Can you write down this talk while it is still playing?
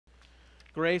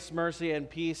Grace, mercy, and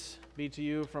peace be to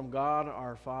you from God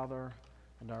our Father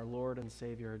and our Lord and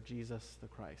Savior, Jesus the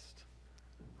Christ.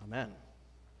 Amen.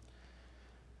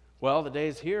 Well, the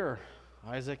day's here,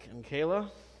 Isaac and Kayla.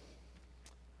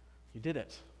 You did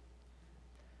it.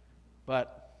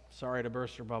 But, sorry to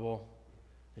burst your bubble,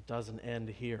 it doesn't end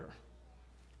here.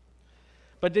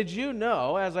 But did you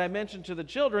know, as I mentioned to the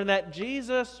children, that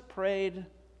Jesus prayed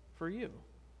for you?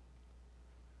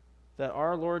 That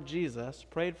our Lord Jesus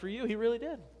prayed for you. He really did.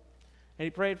 And he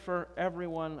prayed for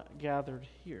everyone gathered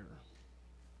here.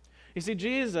 You see,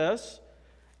 Jesus,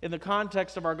 in the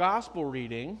context of our gospel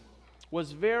reading,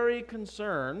 was very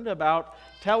concerned about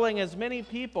telling as many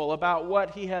people about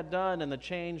what he had done and the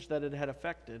change that it had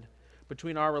affected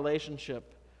between our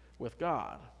relationship with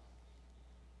God.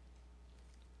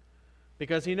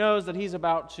 Because he knows that he's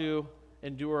about to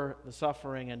endure the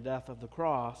suffering and death of the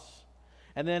cross,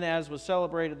 and then, as was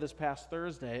celebrated this past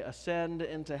Thursday, ascend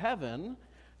into heaven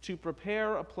to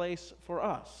prepare a place for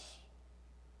us.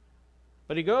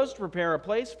 But he goes to prepare a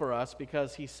place for us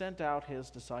because he sent out his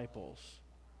disciples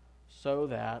so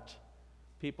that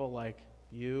people like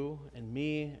you and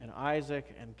me and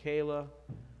Isaac and Kayla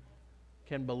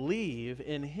can believe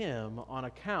in him on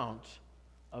account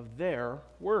of their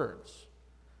words.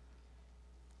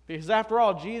 Because after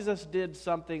all, Jesus did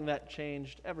something that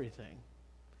changed everything.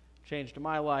 Changed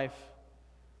my life,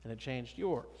 and it changed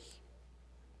yours.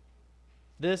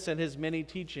 This and his many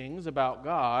teachings about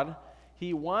God,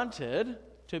 he wanted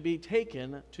to be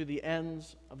taken to the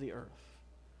ends of the earth,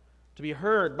 to be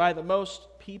heard by the most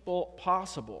people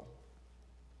possible.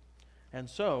 And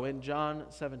so, in John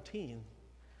 17,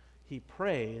 he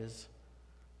prays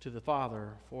to the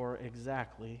Father for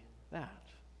exactly that.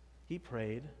 He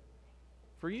prayed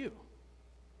for you.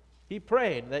 He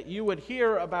prayed that you would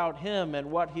hear about him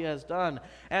and what he has done,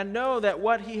 and know that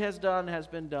what he has done has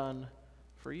been done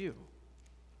for you.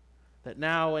 That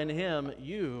now in him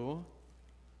you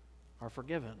are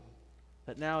forgiven.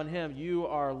 That now in him you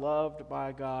are loved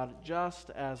by God just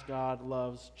as God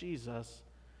loves Jesus,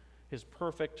 his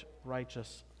perfect,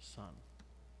 righteous Son.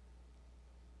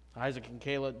 Isaac and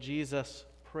Kayla, Jesus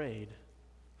prayed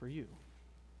for you.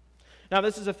 Now,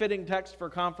 this is a fitting text for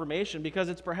confirmation because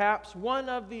it's perhaps one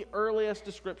of the earliest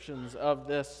descriptions of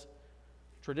this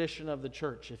tradition of the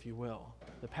church, if you will,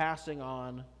 the passing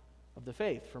on of the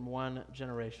faith from one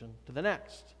generation to the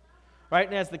next. Right?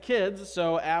 And as the kids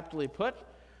so aptly put,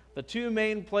 the two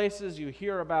main places you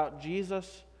hear about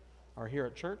Jesus are here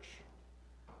at church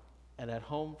and at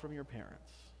home from your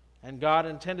parents. And God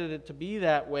intended it to be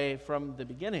that way from the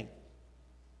beginning.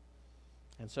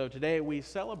 And so today we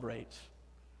celebrate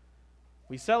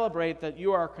that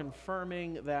you are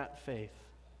confirming that faith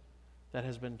that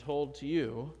has been told to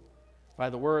you by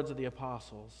the words of the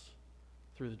apostles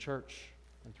through the church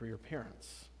and through your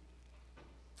parents.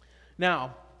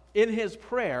 Now, in his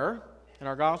prayer, in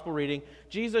our gospel reading,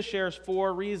 Jesus shares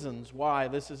 4 reasons why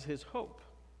this is his hope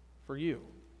for you.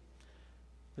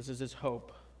 This is his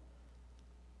hope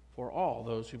for all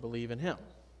those who believe in him.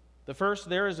 The first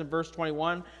there is in verse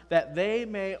 21, that they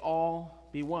may all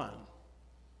be one.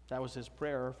 That was his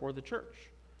prayer for the church,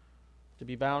 to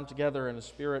be bound together in a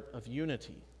spirit of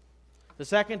unity. The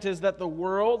second is that the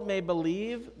world may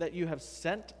believe that you have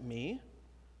sent me.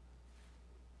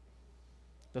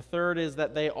 The third is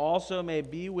that they also may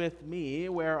be with me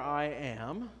where I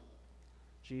am.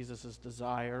 Jesus'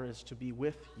 desire is to be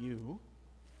with you.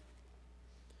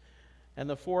 And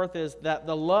the fourth is that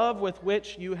the love with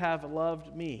which you have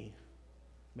loved me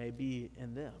may be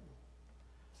in them.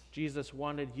 Jesus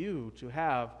wanted you to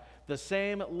have the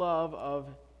same love of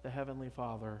the Heavenly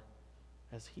Father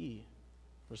as he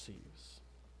receives.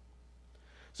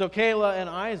 So Kayla and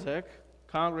Isaac,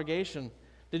 congregation,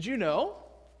 did you know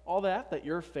all that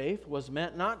your faith was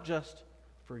meant not just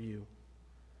for you,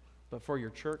 but for your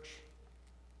church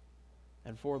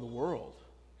and for the world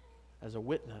as a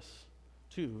witness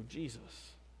to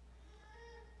Jesus?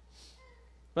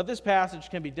 But this passage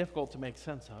can be difficult to make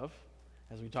sense of.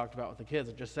 As we talked about with the kids,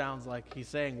 it just sounds like he's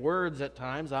saying words at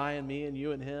times, I and me and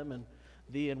you and him and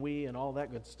thee and we and all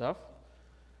that good stuff.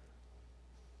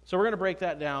 So we're going to break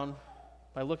that down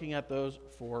by looking at those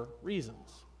 4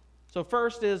 reasons. So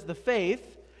first is the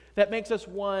faith that makes us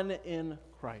one in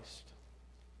Christ.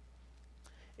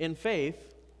 In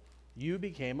faith, you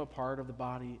became a part of the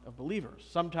body of believers.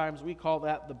 Sometimes we call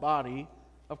that the body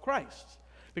of Christ.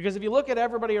 Because if you look at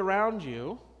everybody around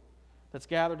you that's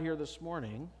gathered here this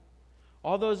morning,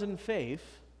 all those in faith,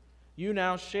 you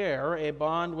now share a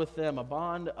bond with them, a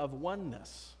bond of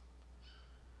oneness.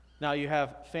 Now you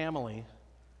have family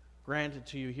granted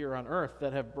to you here on earth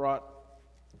that have brought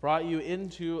you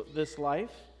into this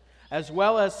life. as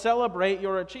well as celebrate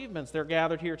your achievements. They're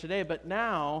gathered here today, but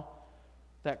now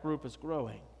that group is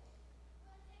growing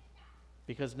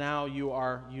because now you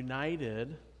are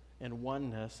united in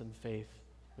oneness and faith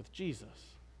with Jesus.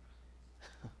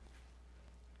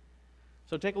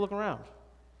 So take a look around.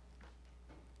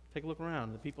 Take a look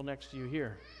around, the people next to you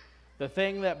here. The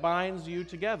thing that binds you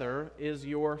together is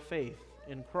your faith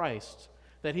in Christ,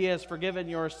 that He has forgiven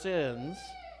your sins,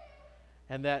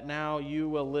 and that now you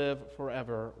will live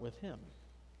forever with Him.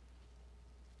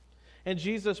 In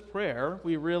Jesus' prayer,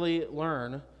 we really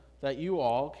learn that you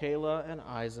all, Kayla and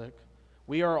Isaac,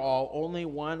 we are all only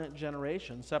one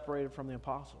generation separated from the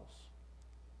apostles.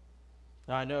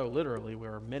 Now, I know literally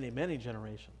we're many, many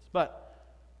generations, but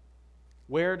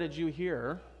where did you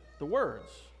hear the words?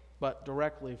 But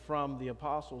directly from the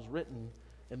apostles written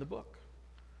in the book.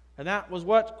 And that was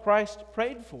what Christ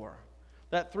prayed for,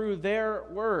 that through their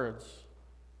words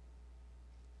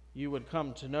you would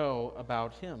come to know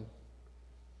about Him.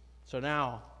 So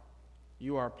now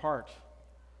you are part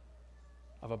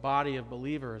of a body of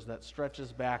believers that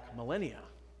stretches back millennia,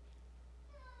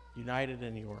 united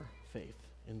in your faith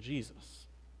in Jesus.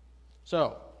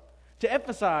 So, to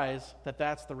emphasize that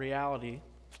that's the reality,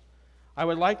 I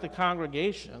would like the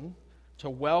congregation to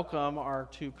welcome our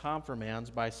two confirmands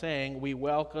by saying, "We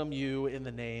welcome you in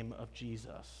the name of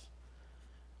Jesus."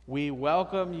 We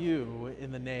welcome you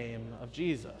in the name of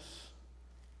Jesus.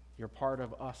 You're part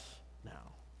of us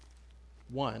now,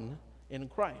 one in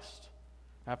Christ.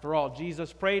 After all,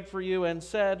 Jesus prayed for you and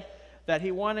said that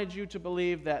He wanted you to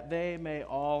believe that they may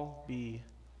all be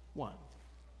one.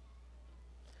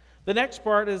 The next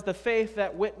part is the faith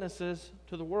that witnesses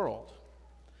to the world.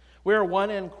 We are one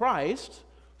in Christ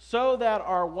so that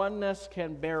our oneness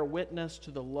can bear witness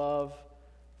to the love,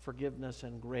 forgiveness,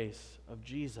 and grace of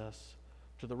Jesus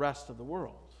to the rest of the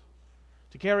world.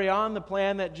 To carry on the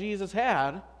plan that Jesus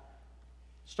had,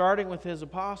 starting with His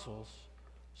apostles,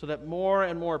 so that more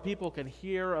and more people can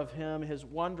hear of Him, His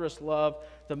wondrous love,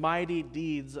 the mighty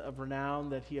deeds of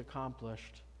renown that He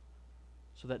accomplished,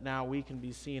 so that now we can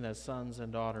be seen as sons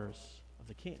and daughters of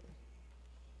the King.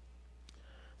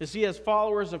 You see, as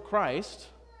followers of Christ,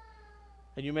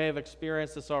 and you may have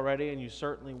experienced this already, and you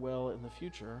certainly will in the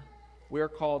future, we are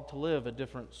called to live a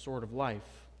different sort of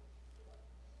life.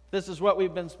 This is what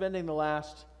we've been spending the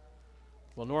last,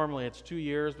 well, normally it's 2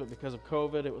 years, but because of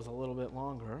COVID, it was a little bit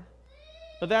longer.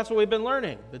 But that's what we've been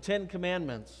learning: the 10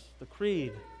 Commandments, the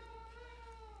Creed,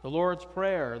 the Lord's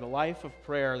Prayer, the life of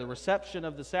prayer, the reception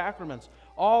of the sacraments,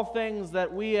 all things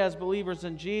that we as believers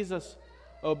in Jesus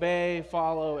obey,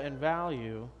 follow, and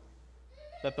value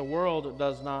that the world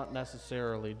does not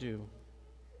necessarily do.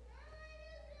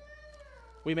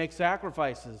 We make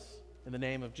sacrifices in the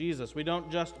name of Jesus. We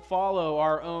don't just follow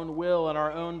our own will and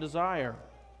our own desire.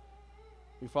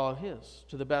 We follow His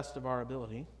to the best of our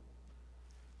ability.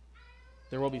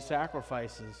 There will be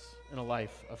sacrifices in a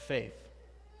life of faith.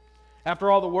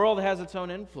 After all, the world has its own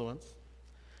influence.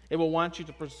 It will want you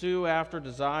to pursue after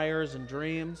desires and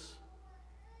dreams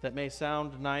that may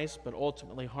sound nice but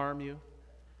ultimately harm you.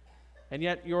 And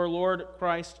yet your Lord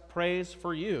Christ prays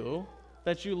for you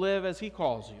that you live as He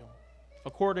calls you,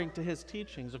 according to His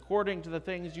teachings, according to the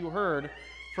things you heard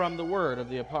from the word of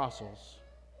the apostles.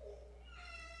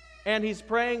 And He's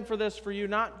praying for this for you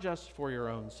not just for your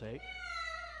own sake,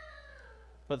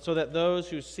 but so that those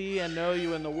who see and know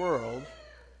you in the world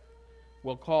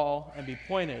will call and be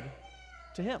pointed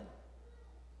to Him,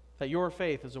 that your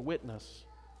faith is a witness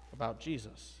about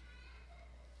Jesus.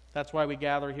 That's why we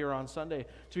gather here on Sunday,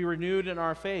 to be renewed in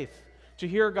our faith, to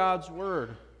hear God's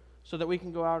word, so that we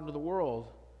can go out into the world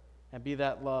and be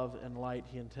that love and light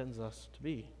He intends us to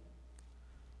be.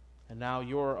 And now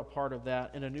you're a part of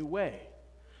that in a new way.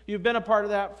 You've been a part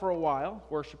of that for a while,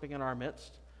 worshiping in our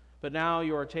midst, but now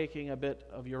you are taking a bit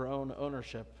of your own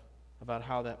ownership about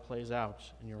how that plays out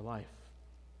in your life.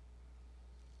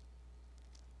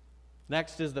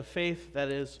 Next is the faith that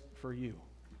is for you.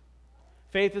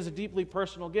 Faith is a deeply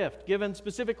personal gift given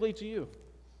specifically to you.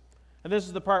 And this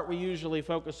is the part we usually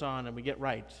focus on and we get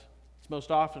right. It's most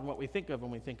often what we think of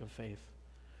when we think of faith,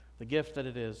 the gift that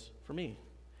it is for me.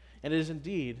 And it is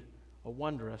indeed a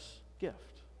wondrous gift.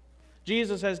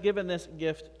 Jesus has given this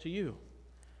gift to you.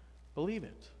 Believe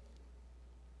it.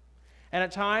 And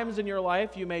at times in your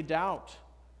life you may doubt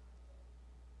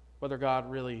whether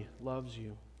God really loves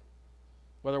you,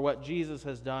 whether what Jesus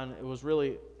has done, it was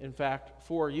really, in fact,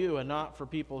 for you and not for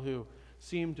people who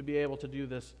seem to be able to do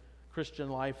this Christian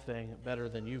life thing better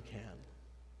than you can.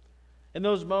 In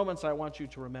those moments, I want you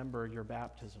to remember your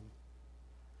baptism.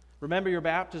 Remember your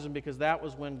baptism because that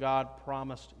was when God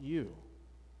promised you.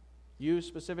 You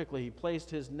specifically, He placed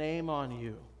His name on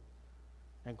you.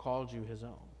 and called you his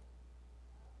own,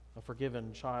 a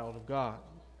forgiven child of God.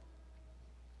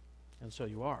 And so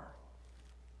you are.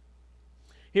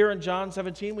 Here in John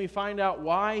 17, we find out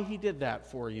why he did that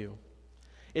for you.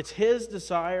 It's his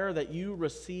desire that you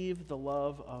receive the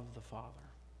love of the Father.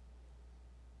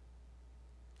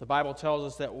 The Bible tells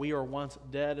us that we are once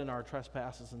dead in our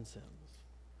trespasses and sins,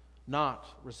 not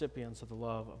recipients of the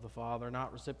love of the Father,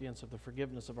 not recipients of the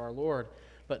forgiveness of our Lord,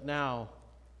 but now,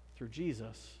 through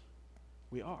Jesus,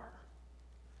 we are.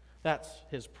 That's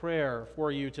his prayer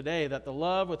for you today, that the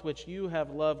love with which you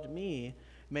have loved me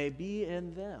may be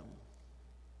in them.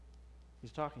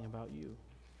 He's talking about you.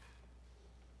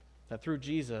 That through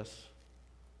Jesus,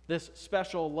 this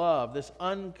special love, this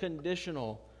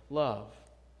unconditional love,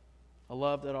 a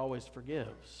love that always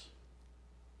forgives,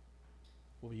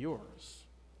 will be yours.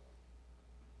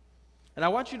 And I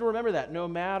want you to remember that no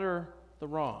matter the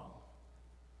wrong,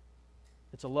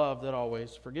 it's a love that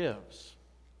always forgives.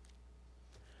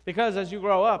 Because as you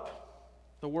grow up,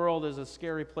 the world is a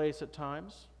scary place at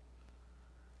times,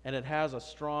 and it has a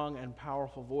strong and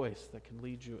powerful voice that can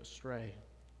lead you astray.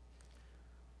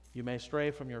 You may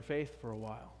stray from your faith for a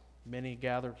while. Many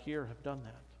gathered here have done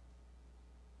that.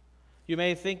 You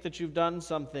may think that you've done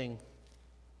something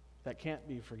that can't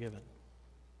be forgiven.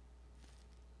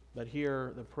 But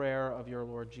hear the prayer of your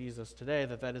Lord Jesus today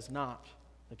that that is not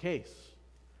the case.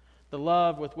 The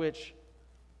love with which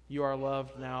you are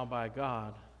loved now by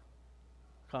God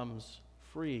comes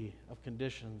free of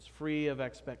conditions, free of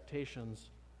expectations,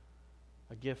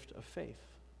 a gift of faith.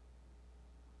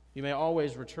 You may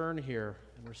always return here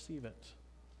and receive it.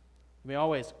 You may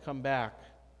always come back.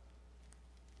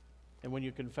 And when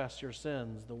you confess your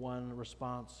sins, the one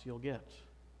response you'll get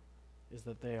is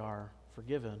that they are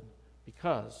forgiven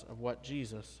because of what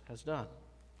Jesus has done.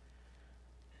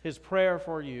 His prayer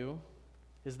for you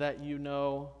is that you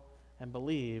know and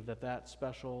believe that that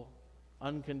special,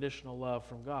 unconditional love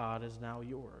from God is now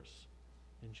yours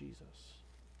in Jesus.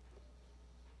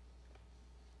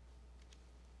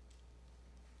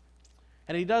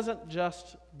 And he doesn't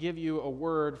just give you a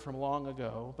word from long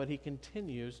ago, but he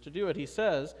continues to do it. He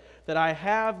says that I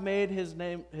have made his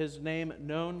name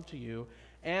known to you,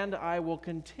 and I will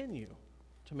continue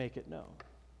to make it known.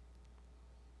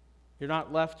 You're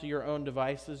not left to your own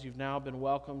devices. You've now been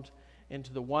welcomed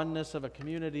into the oneness of a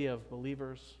community of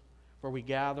believers where we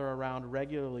gather around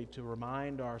regularly to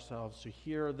remind ourselves to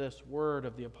hear this word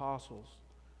of the apostles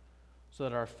so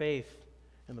that our faith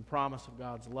in the promise of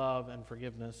God's love and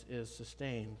forgiveness is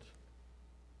sustained.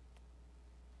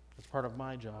 That's part of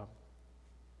my job.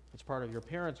 That's part of your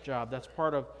parents' job. That's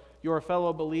part of your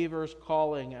fellow believers'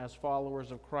 calling as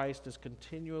followers of Christ, is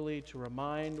continually to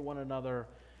remind one another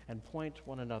and point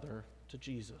one another to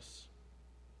Jesus.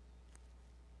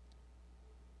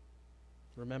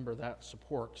 Remember that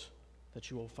support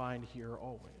that you will find here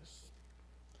always.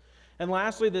 And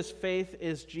lastly, this faith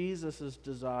is Jesus'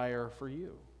 desire for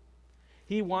you.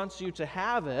 He wants you to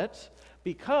have it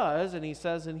because, and he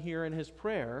says in here in his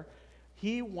prayer,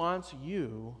 he wants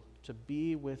you to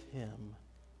be with him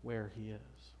where he is.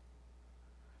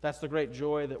 That's the great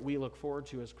joy that we look forward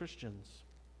to as Christians.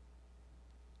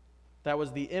 That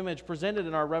was the image presented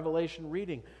in our Revelation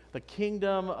reading, the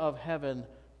kingdom of heaven,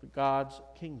 God's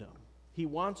kingdom. He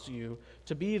wants you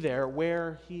to be there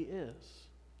where he is.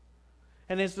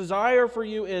 And his desire for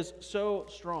you is so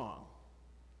strong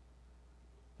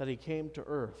that he came to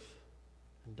earth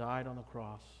and died on the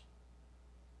cross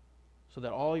so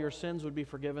that all your sins would be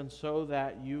forgiven, so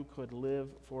that you could live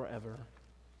forever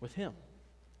with him.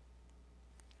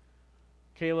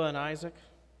 Kayla and Isaac,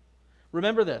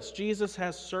 remember this: Jesus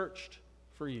has searched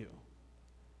for you,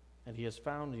 and he has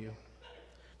found you.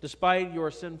 Despite your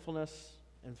sinfulness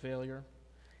and failure,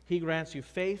 he grants you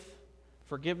faith,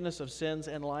 forgiveness of sins,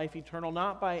 and life eternal,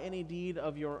 not by any deed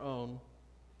of your own,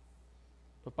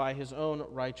 but by his own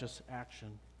righteous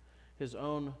action, his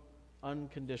own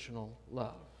unconditional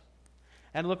love.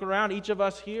 And look around, each of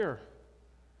us here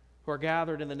who are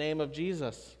gathered in the name of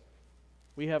Jesus,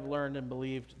 we have learned and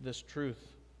believed this truth.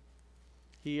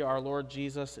 He, our Lord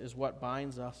Jesus, is what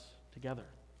binds us together.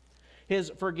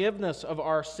 His forgiveness of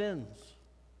our sins,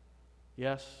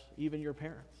 yes, even your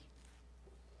parents.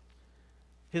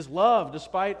 His love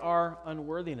despite our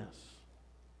unworthiness.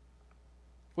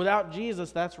 Without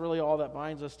Jesus, that's really all that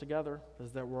binds us together,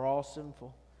 is that we're all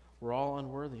sinful, we're all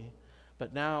unworthy,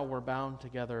 but now we're bound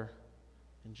together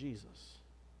in Jesus,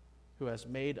 who has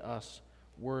made us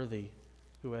worthy,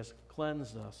 who has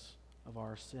cleansed us of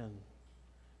our sin,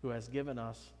 who has given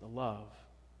us the love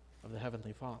of the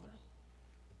Heavenly Father.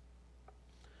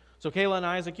 So Kayla and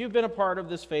Isaac, you've been a part of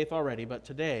this faith already, but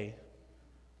today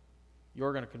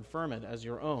you're going to confirm it as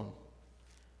your own.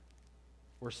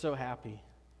 We're so happy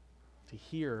to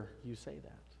hear you say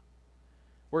that.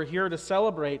 We're here to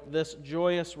celebrate this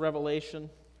joyous revelation,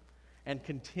 and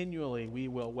continually we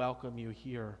will welcome you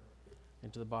here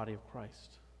into the body of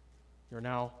Christ. You're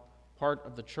now part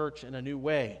of the church in a new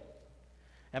way.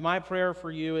 And my prayer for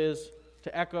you is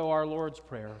to echo our Lord's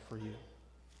prayer for you.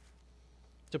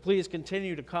 To please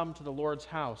continue to come to the Lord's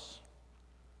house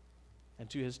and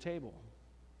to his table,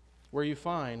 where you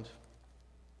find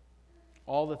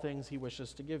all the things he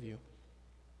wishes to give you.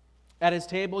 At his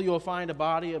table, you will find a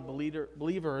body of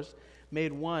believers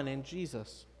made one in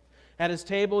Jesus. At his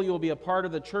table, you will be a part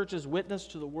of the church's witness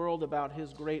to the world about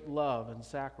his great love and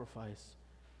sacrifice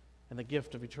and the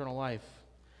gift of eternal life.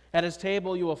 At his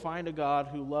table, you will find a God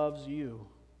who loves you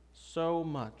so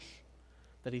much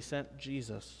that he sent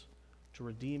Jesus to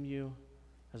redeem you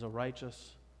as a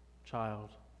righteous child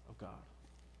of God.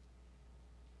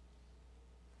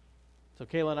 So,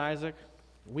 Kayla and Isaac,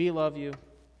 we love you,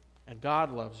 and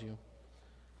God loves you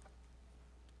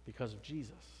because of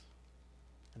Jesus.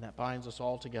 And that binds us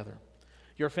all together.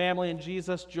 Your family in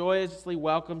Jesus joyously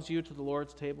welcomes you to the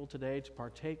Lord's table today to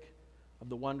partake of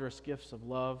the wondrous gifts of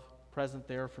love present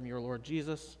there from your Lord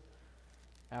Jesus.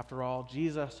 After all,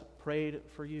 Jesus prayed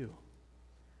for you,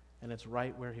 and it's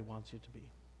right where he wants you to be.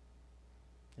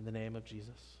 In the name of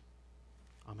Jesus,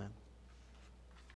 amen.